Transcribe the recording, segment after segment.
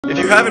If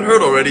you haven't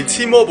heard already,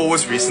 T-Mobile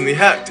was recently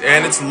hacked,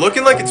 and it's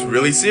looking like it's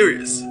really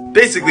serious.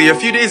 Basically, a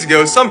few days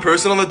ago, some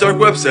person on the dark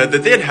web said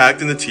that they had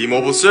hacked into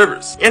T-Mobile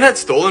servers and had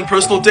stolen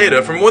personal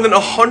data from more than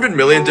 100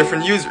 million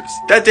different users.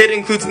 That data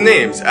includes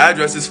names,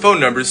 addresses, phone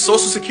numbers,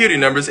 social security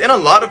numbers, and a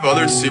lot of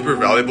other super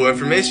valuable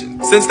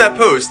information. Since that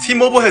post,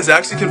 T-Mobile has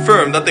actually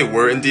confirmed that they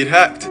were indeed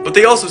hacked, but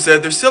they also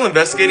said they're still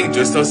investigating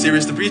just how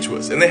serious the breach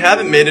was, and they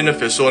haven't made an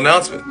official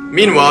announcement.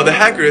 Meanwhile, the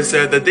hacker has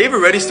said that they've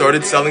already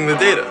started selling the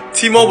data.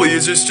 T-Mobile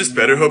users just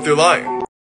better hope they're lying.